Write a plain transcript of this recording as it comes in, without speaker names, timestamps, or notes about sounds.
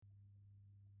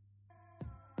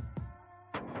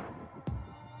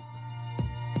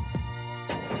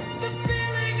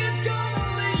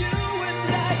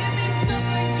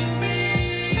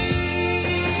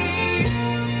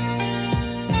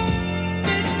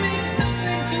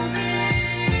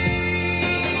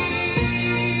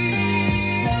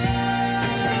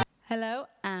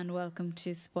welcome to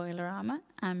Spoilerama.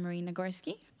 I'm Marina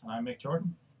Gorski. And I'm Mick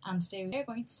Jordan. And today we're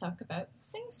going to talk about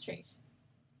Sing Street.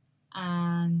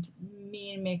 And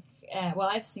me and Mick,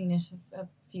 I've seen it a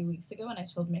few weeks ago and I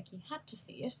told Mick he had to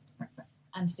see it.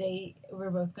 And today we're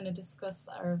both going to discuss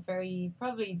our very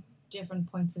probably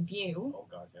different points of view. Oh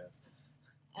God, yes.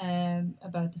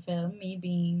 About the film. Me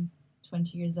being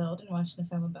 20 years old and watching a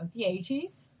film about the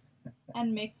 80s.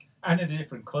 And Mick... And a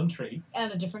different country.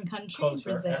 And a different country, culture,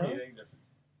 Brazil. Everything different.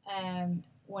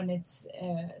 When it's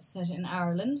set in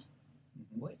Ireland,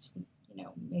 which, you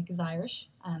know, Mick is Irish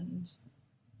and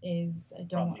is...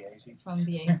 From the 80s. From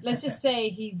the 80s. Let's just say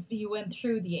he went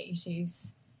through the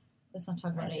 80s. Let's not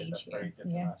talk about age here.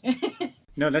 Yeah.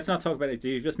 No, let's not talk about it.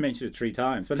 You just mentioned it 3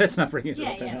 times, but let's not bring it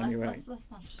up anyway. Let's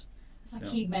not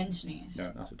keep mentioning it.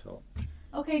 No, not at all.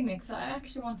 Okay, Mick, so I'm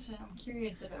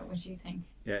curious about what you think.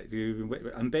 Yeah,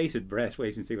 I'm bated breath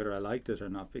waiting to see whether I liked it or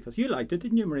not, because you liked it,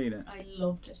 didn't you, Marina? I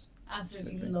loved it.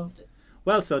 Absolutely loved it.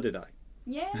 Well, so did I.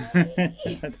 Yay!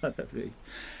 I thought that'd be...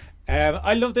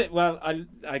 I loved it. Well,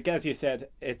 I guess you said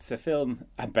it's a film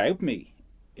about me,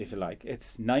 if you like.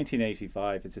 It's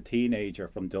 1985. It's a teenager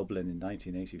from Dublin in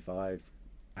 1985.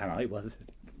 And I was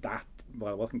I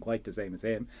wasn't quite the same as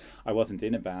him. I wasn't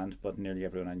in a band, but nearly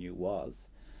everyone I knew was.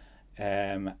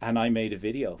 And I made a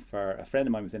video for a friend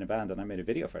of mine was in a band, and I made a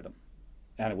video for them.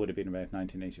 And it would have been about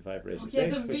 1985 or 86. Yeah,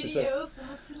 the videos,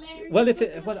 that's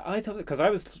hilarious. Well, I thought, because I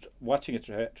was watching it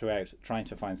throughout, trying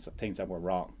to find some things that were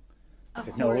wrong. I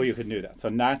said, no, you can do that. So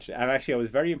naturally, and actually I was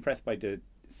very impressed by the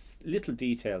little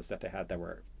details that they had that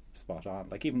were spot on.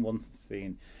 Like even one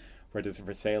scene where there's a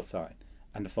for sale sign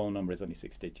and the phone number is only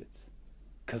 6 digits.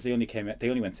 Because they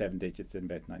only went 7 digits in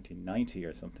about 1990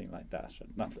 or something like that,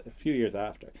 not a few years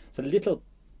after. So little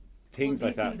things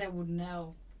like that. Things I wouldn't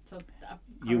know. So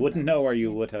you wouldn't know, or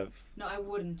you would have? No, I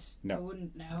wouldn't. No. I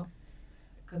wouldn't know,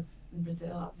 because in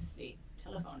Brazil, obviously,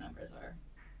 telephone numbers are,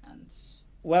 and.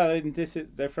 Well,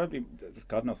 they're probably,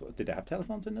 God knows, did they have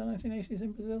telephones in the 1980s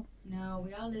in Brazil? No,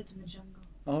 we all lived in the jungle.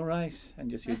 Oh, right, and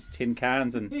just used tin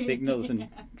cans and signals and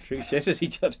threw shit at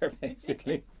each other,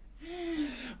 basically.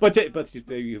 But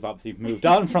you've obviously moved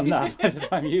on from that by the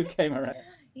time you came around.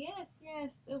 Yes.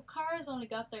 So cars only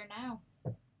got there now.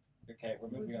 Okay, we're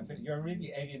moving on. You're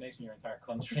really alienating your entire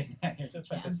country now. You're just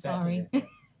trying to settle it. Sorry.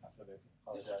 Absolutely.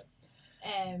 Apologise.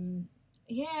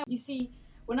 You see,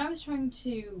 when I was trying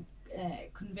to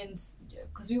convince,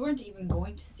 because we weren't even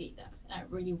going to see that, and I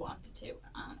really wanted to,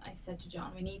 and I said to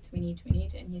John, we need to,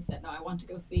 and he said, no, I want to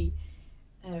go see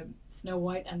Snow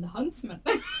White and the Huntsman.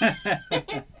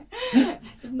 I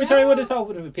said, Which no. I would have thought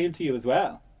would have appealed to you as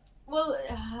well. Well,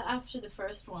 after the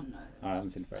first one, I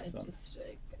haven't seen the first one. Just,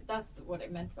 that's what I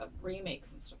meant about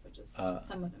remakes and stuff.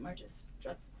 Some of them are just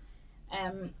dreadful.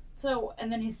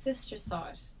 And then his sister saw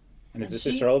it. And is the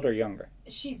sister older or younger?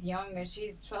 She's younger.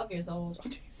 She's 12 years old. Oh,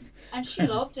 jeez. And she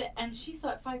loved it, and she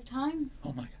saw it 5 times.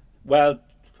 Oh my God. Well,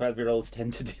 12-year-olds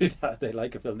tend to do that. They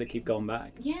like a film, they keep going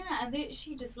back. Yeah, and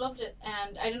she just loved it.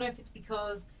 And I don't know if it's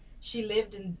because they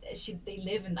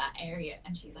live in that area,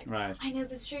 and she's like, right. I know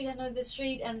the street,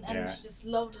 and yeah. She just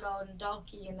loved it all, and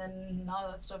Dalkey, and then all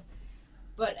that stuff.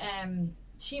 But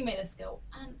she made us go,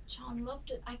 and John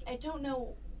loved it. I don't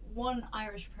know one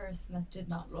Irish person that did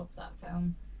not love that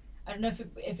film. I don't know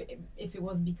if it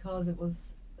was because it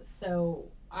was so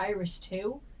Irish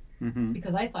too,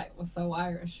 because I thought it was so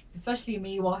Irish. Especially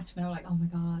me watching, I'm like, oh my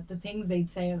God, the things they'd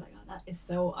say, I'm like, oh, that is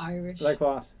so Irish. Like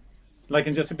what? Like,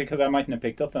 and just because I mightn't have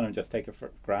picked up on it, just take it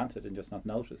for granted and just not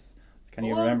notice. Can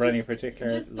you remember any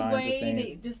particular lines or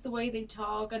scenes? Just the way they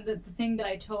talk, and the thing that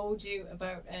I told you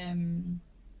about,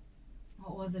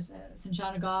 what was it, St.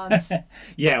 John of God's?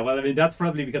 Yeah, well, I mean, that's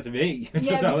probably because of me.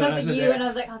 Yeah, because of you, and I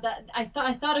was like, oh,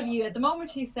 I thought of you. At the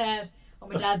moment he said, oh,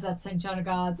 my dad's at St. John of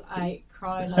God's, I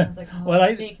cried, and I was like, oh,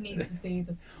 Mick needs to see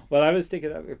this. Well, I was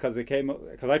thinking that because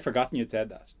I'd forgotten you'd said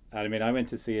that. And I mean, I went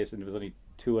to see it, and there was only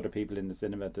 2 other people in the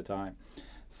cinema at the time.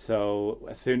 So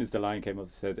as soon as the line came up,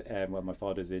 it said, well, my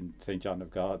father's in St. John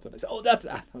of God's. And I said, oh, that's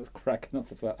that. I was cracking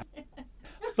up as well.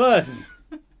 But,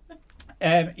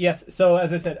 yes, so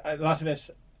as I said, a lot of it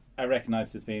I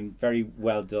recognised as being very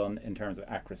well done in terms of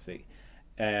accuracy.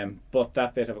 But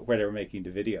that bit of it where they were making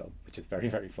the video, which is very,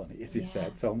 very funny, as you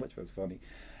said, so much was funny.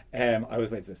 I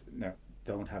was waiting to say, no,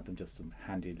 don't have them just some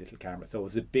handy little camera. So it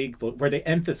was a big, but where they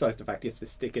emphasised the fact you have to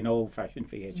stick an old-fashioned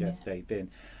VHS tape in.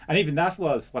 And even that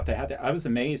was what they had there. I was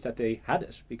amazed that they had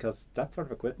it, because that sort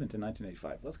of equipment in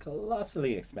 1985 was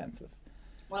colossally expensive.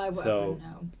 Well, I wouldn't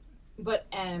know. But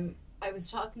I was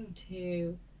talking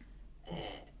to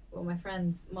my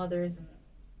friends' mothers and,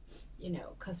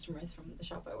 customers from the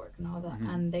shop I work and all that,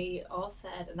 and they all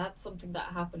said, and that's something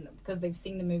that happened because they've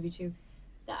seen the movie too,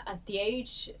 that at the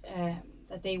age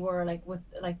that they were like with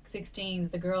like 16,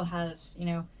 that the girl had, you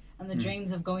know, and the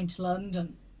dreams of going to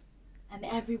London, and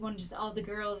everyone just, all the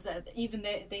girls, even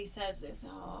they said,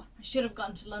 oh, I should have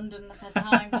gone to London at that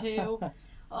time too.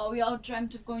 Oh, we all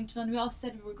dreamt of going to London. We all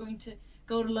said we were going to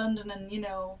go to London and, you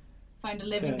know, find a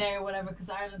living there or whatever, because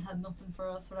Ireland had nothing for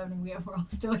us or whatever. We were all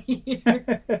still here.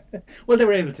 Well, they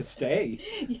were able to stay.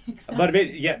 Yeah, exactly. But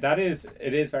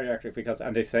it is very accurate, because,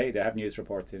 and they say, they have news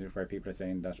reports in it where people are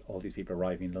saying that all these people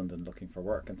arriving in London looking for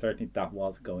work, and certainly that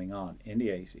was going on in the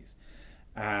 80s.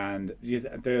 And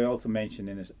they also mentioned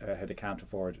in it how they can't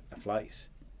afford a flight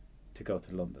to go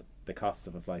to London. The cost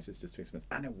of a flight is just too expensive.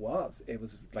 And it was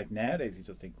like, nowadays you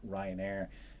just think Ryanair,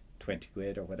 20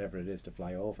 quid or whatever it is to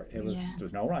fly over. There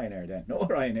was no Ryanair then, no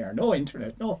Ryanair, no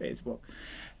internet, no Facebook.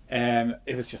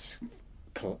 It was just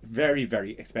very,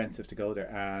 very expensive to go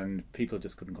there, and people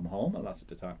just couldn't come home a lot of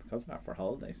the time because of that, for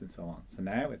holidays and so on. So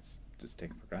now it's just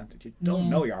taken for granted. You don't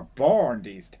know you're born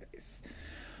these days.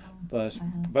 But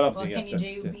obviously, what can you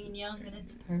do being young and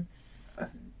its perks?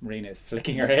 Marina is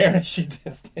flicking her hair as she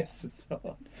does this and so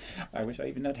on. I wish I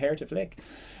even had hair to flick.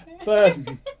 But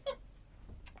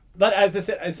as I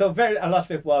said, so a lot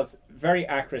of it was very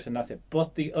accurate, and that's it.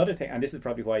 But the other thing, and this is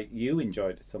probably why you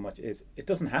enjoyed it so much, is it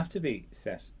doesn't have to be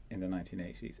set in the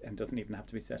 1980s, and doesn't even have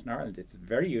to be set in Ireland. It's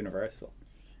very universal.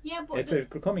 Yeah, but it's a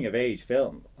coming of age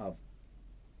film of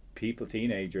people,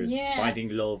 teenagers, finding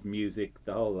love, music,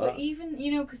 the whole lot. But even,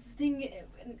 you know, because the thing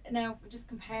now, just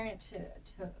comparing it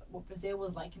to what Brazil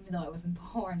was like, even though I wasn't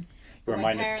born. You were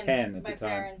minus 10 at the time. My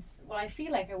parents, well, I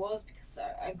feel like I was, because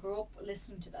I grew up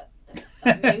listening to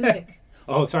that music.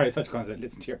 Oh, sorry, I thought you said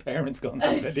listen to your parents going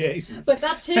on in the 80s. But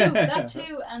that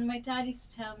too. And my dad used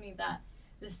to tell me that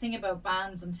this thing about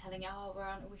bands and telling,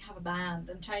 we have a band,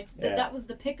 and trying to, that was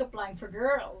the pickup line for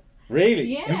girls. Really?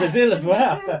 Yeah. In Brazil as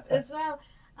well? As well.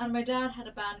 And my dad had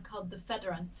a band called the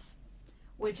Federants,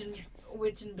 which in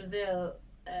Brazil,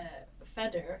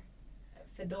 fedor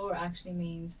actually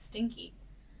means stinky.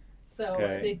 So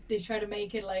they try to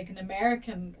make it like an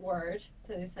American word.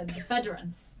 So they said the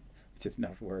Federants. Which is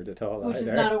not a word at all. Which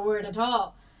is not a word at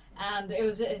all. And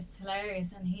it's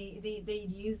hilarious. And they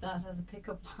use that as a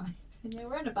pickup line. And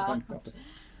we're in a band.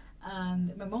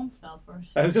 And my mum fell for it.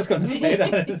 I was just going to say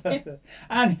that.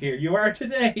 And here you are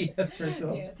today as a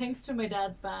result. Yeah, thanks to my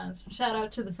dad's band. Shout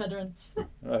out to the Federants.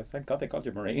 Right, thank God they called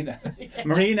you Marina.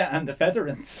 Marina and the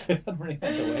Federants. Marina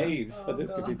and the Waves. So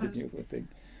this could be the new thing.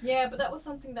 Yeah, but that was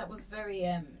something that was very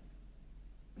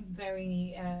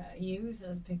used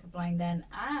as a pickup line then.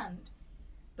 And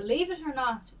believe it or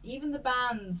not, even the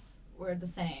bands were the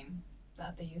same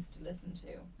that they used to listen to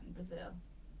in Brazil.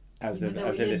 As they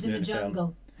lived in the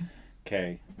jungle.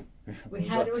 Okay.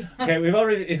 We've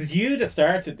already. It's you that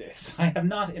started this. I am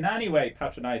not in any way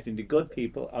patronising the good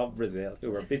people of Brazil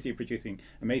who were busy producing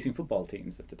amazing football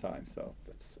teams at the time. So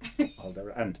that's all there.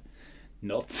 And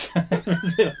nuts.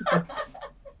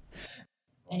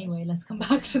 Anyway, let's come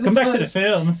back to the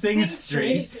film, Sing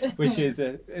Street, which is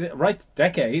a right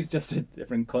decade, just a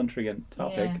different country and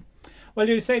topic. Yeah. Well,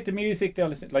 you say the music, they'll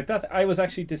listen like that. I was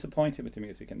actually disappointed with the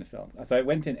music in the film, as I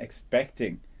went in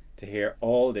expecting to hear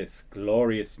all this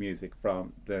glorious music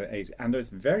from the 80s, and there's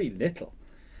very little.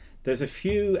 There's a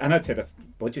few, and I'd say that's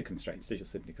budget constraints. They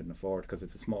just simply couldn't afford, because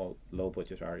it's a small,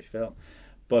 low-budget Irish film.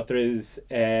 But there's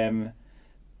a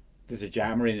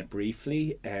jammer in it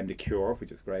briefly, The Cure,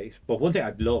 which is great. But one thing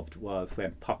I loved was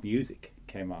when pop music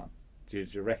came on. You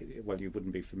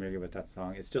wouldn't be familiar with that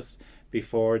song. It's just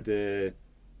before the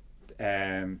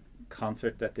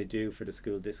concert that they do for the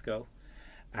school disco,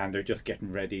 and they're just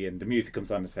getting ready, and the music comes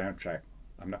on the soundtrack.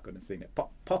 I'm not going to sing it.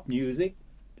 Pop music.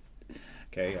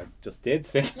 Okay, I just did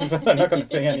sing it, but I'm not going to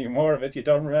sing any more of it. You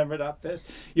don't remember that bit?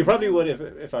 You probably would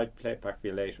if I play it back for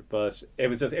you later. But it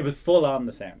was full on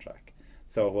the soundtrack.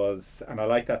 So it was, and I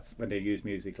like that when they use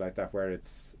music like that, where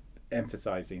it's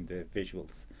emphasising the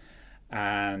visuals.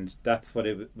 And that's what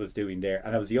it was doing there.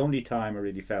 And it was the only time I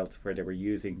really felt where they were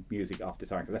using music off the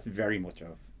time, because that's very much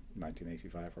of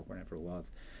 1985 or whenever it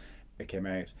was it came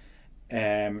out.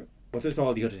 But there's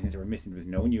all the other things that were missing. There was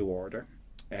no New Order.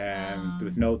 There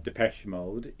was no Depeche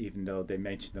Mode, even though they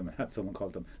mentioned them and had someone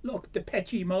called them, look,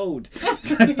 Depeche Mode.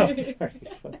 It's very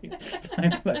funny.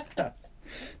 Lines like that.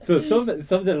 So some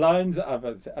of the lines of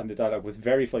it and the dialogue was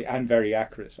very funny and very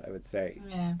accurate, I would say,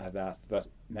 at that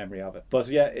memory of it. But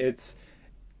yeah, it's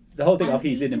the whole thing of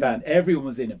he's in a band. Everyone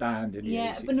was in a band in the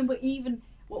 80s. But even,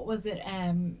 what was it,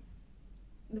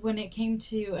 when it came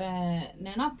to,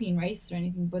 now not being racist or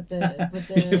anything, but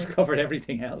the You've covered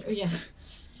everything else. Yeah.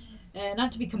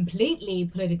 Not to be completely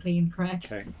politically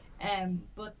incorrect. Okay.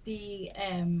 But the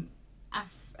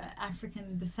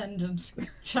African descendant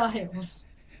child.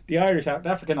 The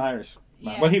African Irish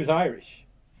man. Yeah. Well, he was Irish.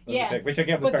 was Yeah. the thing, which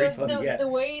again was But very funny. the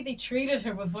way they treated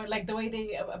her was like the way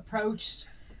they approached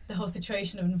the whole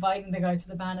situation of inviting the guy to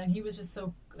the band, and he was just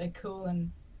so like cool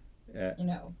and you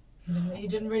know he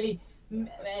didn't really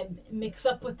mix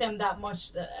up with them that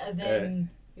much, as in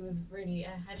he was really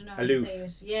I don't know how aloof. to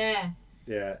say it.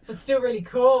 Yeah, but still really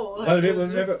cool. Like, Well, it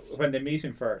was remember just- when they meet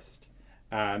him first,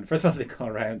 and first of all they go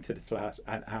around to the flat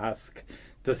and ask,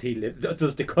 does he live?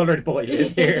 Does the coloured boy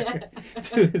live here?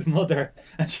 To his mother,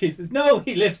 and she says, no,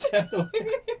 he lives down the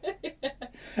way.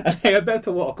 And they're about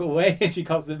to walk away, and she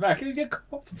calls him back. He says,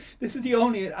 this is the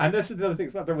only, and this is the other thing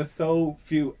about there was so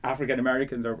few African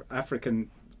Americans or African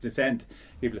descent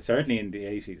people, certainly in the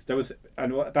 80s. There was,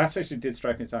 and that actually did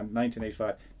strike me at the time.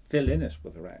 1985, Phil Lynott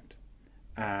was around,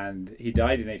 and he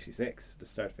died in 86, the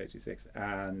start of 86,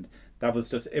 and that was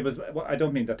just, it was, well, I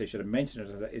don't mean that they should have mentioned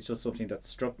it, it's just something that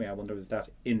struck me. I wonder, was that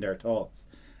in their thoughts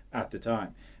at the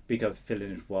time, because Phil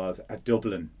Lynott was a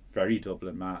Dublin, very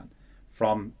Dublin man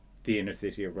from the inner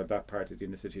city, or that part of the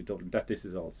inner city of Dublin, that this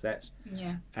is all set.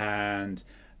 Yeah. And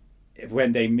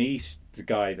when they meet the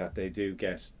guy that they do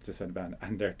get to send a band,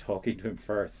 and they're talking to him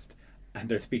first, and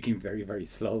they're speaking very, very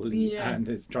slowly, and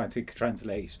is trying to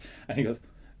translate, and he goes,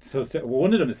 so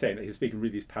one of them is saying that he's speaking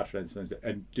really patronizing,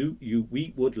 and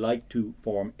we would like to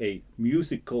form a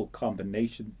musical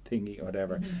combination thingy or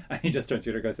whatever, and he just turns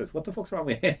to the other guy and says, what the fuck's wrong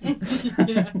with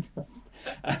him?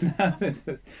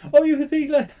 And oh, you think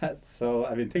like that? So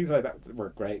I mean, things like that were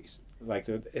great. Like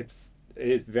it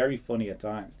is very funny at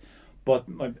times, but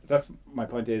that's my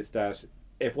point, is that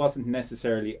it wasn't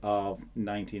necessarily of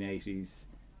 1980s.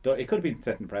 It could have been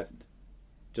set in the present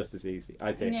just as easy,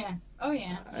 I think. Yeah. Oh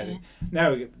yeah. Yeah.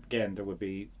 Now again, there would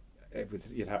be,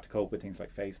 you'd have to cope with things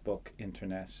like Facebook,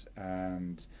 internet,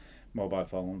 and mobile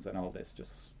phones, and all this,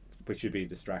 just which should be a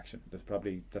distraction. That's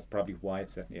probably why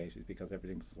it's set in the 80s, because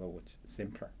everything's so much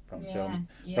simpler from from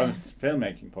a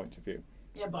filmmaking point of view.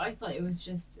 Yeah, but I thought it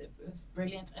was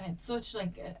brilliant, and it's such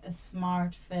like a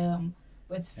smart film.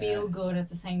 But it's feel good at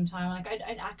the same time. Like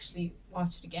I'd actually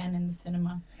watch it again in the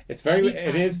cinema. It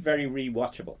anytime. is very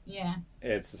rewatchable. Yeah.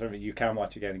 It's sort of, you can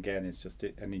watch again and again. It's just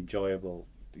an enjoyable.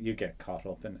 You get caught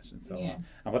up in it and so on.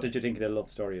 And what did you think of the love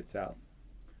story itself?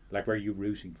 Like, were you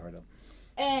rooting for them?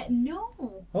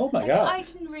 No. Oh my God! I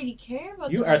didn't really care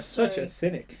about. You the are love such story. a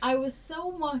cynic. I was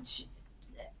so much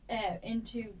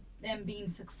into them being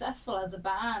successful as a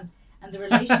band, and the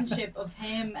relationship of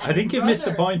him and I think his you've missed a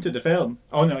brother. point to the film.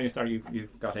 Oh no, sorry,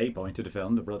 you've got a point to the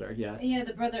film. The brother, yes. Yeah,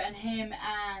 the brother and him,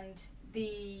 and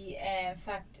the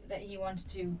fact that he wanted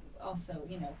to also,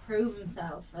 prove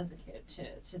himself as a kid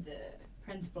to the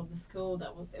principal of the school.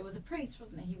 It was a priest,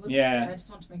 wasn't it? He was. Yeah. I just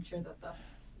want to make sure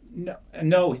that's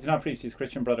No, he's not a priest. He's a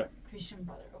Christian brother. Christian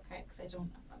brother. Okay, because I'm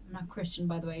not Christian,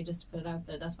 by the way. Just to put it out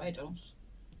there, that's why I don't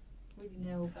really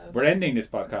know about. We're ending this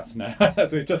podcast now,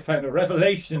 as we've just found a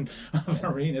revelation of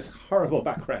Marina's horrible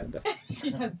background.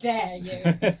 How dare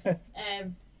you?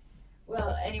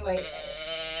 Well, anyway,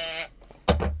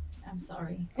 I'm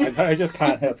sorry. I just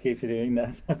can't help keep you doing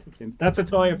that. That's a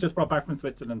toy I've just brought back from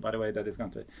Switzerland, by the way, that is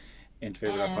going to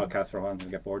interfere with our podcast for a while and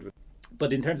get bored with.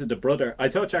 But in terms of the brother, I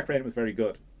thought Jack Ryan was very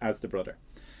good as the brother,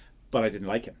 but I didn't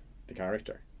like him, the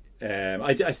character.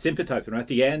 I sympathise with him at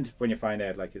the end when you find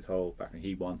out like his whole background.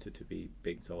 He wanted to be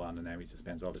big and so on, and now he just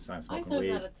spends all his time I smoking thought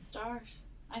weed. that at the start.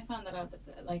 I found that out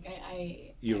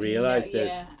that You realised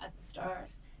this? Yeah, at the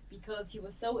start, because he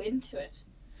was so into it,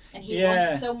 and he Yeah.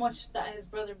 wanted so much that his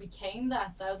brother became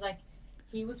that. So I was like,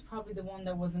 he was probably the one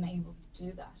that wasn't able to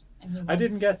do that, and he. I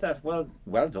didn't get that. Well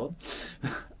done.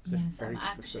 Yes, Very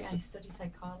I study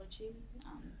psychology,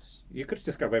 and You could have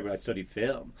just got away with I studied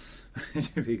film.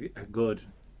 It'd be a good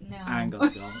no. angle.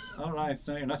 All right,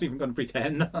 so you're not even going to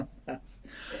pretend on that.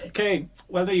 Okay,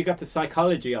 well, no, you got the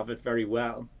psychology of it very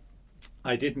well.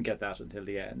 I didn't get that until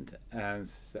the end,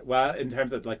 and well, in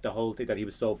terms of like the whole thing that he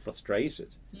was so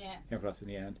frustrated, came across in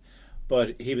the end.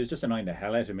 But he was just annoying the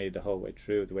hell out of me the whole way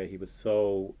through. The way he was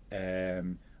so,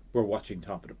 we're watching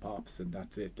Top of the Pops, and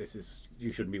that's it.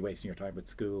 You shouldn't be wasting your time with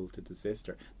school. To the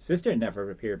sister. The sister never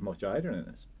appeared much either in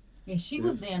it. Yeah, she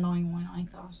was the annoying one, I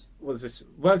thought. Was this?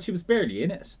 Well, she was barely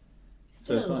in it.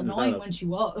 Still So it's annoying undeveloped. when she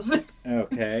was.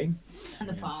 Okay. And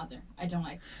the father, I don't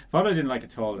like. Father I didn't like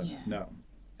at all. Yeah. No.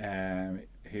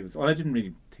 He was. Well, I didn't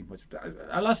really think much.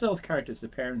 A lot of those characters, the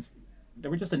parents, they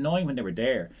were just annoying when they were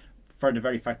there, for the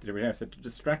very fact that they were there. So they're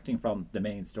distracting from the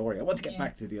main story. I want to get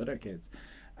back to the other kids,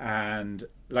 and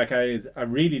like I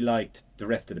really liked the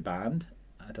rest of the band.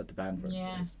 I thought the band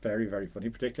was very, very funny,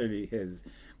 particularly his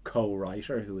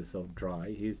co-writer who is so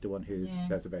dry. He's the one who Yeah.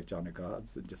 says about John of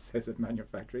Gods and just says it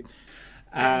manufacturing.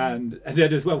 And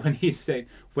then as well when he's saying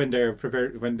when they're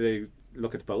prepared when they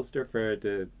look at the poster for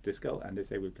the disco and they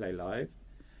say we'll play live.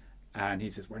 And he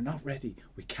says, we're not ready.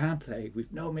 We can't play.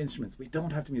 We've no instruments. We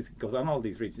don't have the music. He goes on all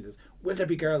these reasons. He says, will there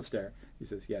be girls there? He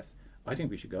says, yes. I think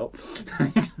we should go.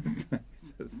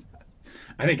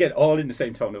 And again, all in the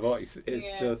same tone of voice.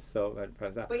 It's just so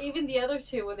impressive. But even the other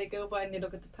two, when they go by and they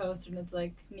look at the poster and it's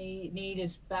like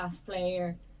needed bass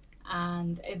player,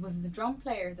 and it was the drum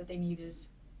player that they needed.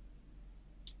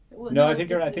 Well, No, I think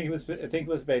you're right. I think it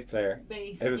was a bass player.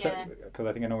 Bass, It was yeah. because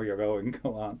I think I know where you're going.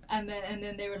 Go on. And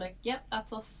then they were like, "Yep,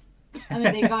 that's us." And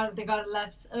then they got it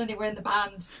left, and then they were in the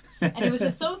band, and it was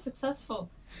just so successful.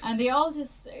 And they all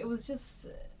it was just,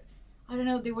 I don't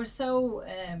know, they were so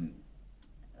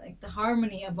like the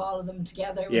harmony of all of them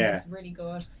together was just really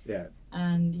good. Yeah.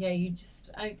 And yeah, I just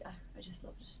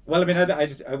loved it. Well, I mean,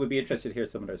 I would be interested to hear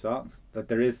some of their songs. That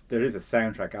there is a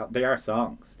soundtrack out. They are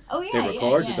songs. Oh yeah, They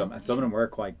recorded yeah. them, and some of them were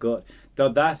quite good. Though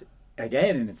that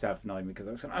again in itself annoyed me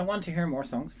because I want to hear more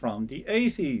songs from the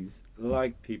 80s,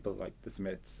 like people like the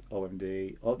Smiths,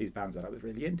 OMD, all these bands that I was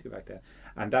really into back then,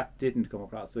 and that didn't come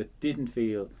across. So it didn't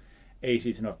feel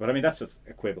 80s enough. But I mean, that's just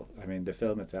a quibble. I mean, the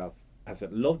film itself, as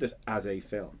it loved it as a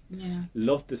film,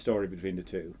 loved the story between the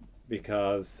two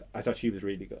because I thought she was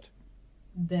really good.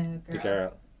 The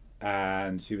girl,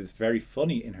 and she was very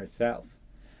funny in herself.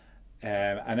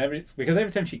 And every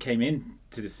time she came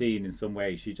into the scene in some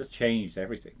way, she just changed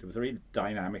everything. There was a real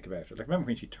dynamic about her. Like remember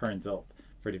when she turns up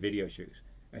for the video shoot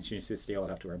and she insists they all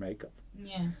have to wear makeup.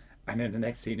 Yeah. And then the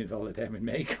next scene is all of them in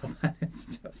makeup, and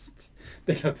it's just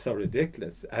they look so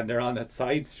ridiculous. And they're on that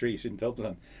side street in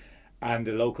Dublin, and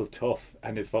the local tough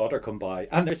and his father come by,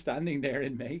 and they're standing there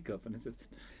in makeup, and it's just,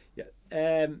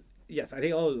 yes, I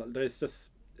think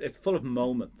it's full of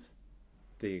moments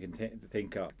that you can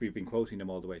think of. We've been quoting them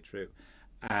all the way through,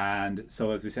 and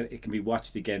so as we said, it can be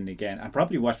watched again and again, and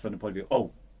probably watched from the point of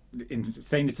view, in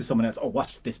saying it to someone else,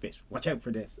 watch this bit, watch out for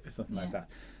this, or something like that.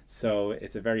 So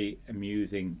it's a very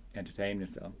amusing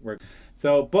entertainment film.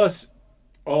 But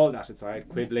all that aside,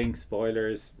 quibbling,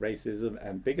 spoilers, racism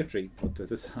and bigotry put to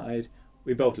the side,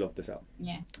 we both loved the film.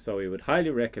 Yeah. So we would highly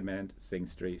recommend Sing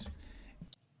Street.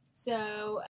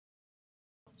 So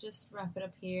just wrap it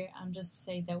up here and just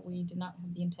say that we did not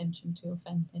have the intention to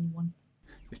offend anyone.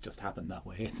 It just happened that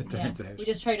way, as it turns out. We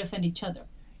just try to offend each other.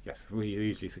 Yes, we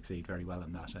usually succeed very well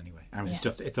in that anyway. And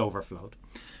it's overflowed.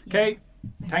 Okay,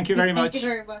 thank you very much. Thank you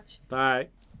very much. Bye.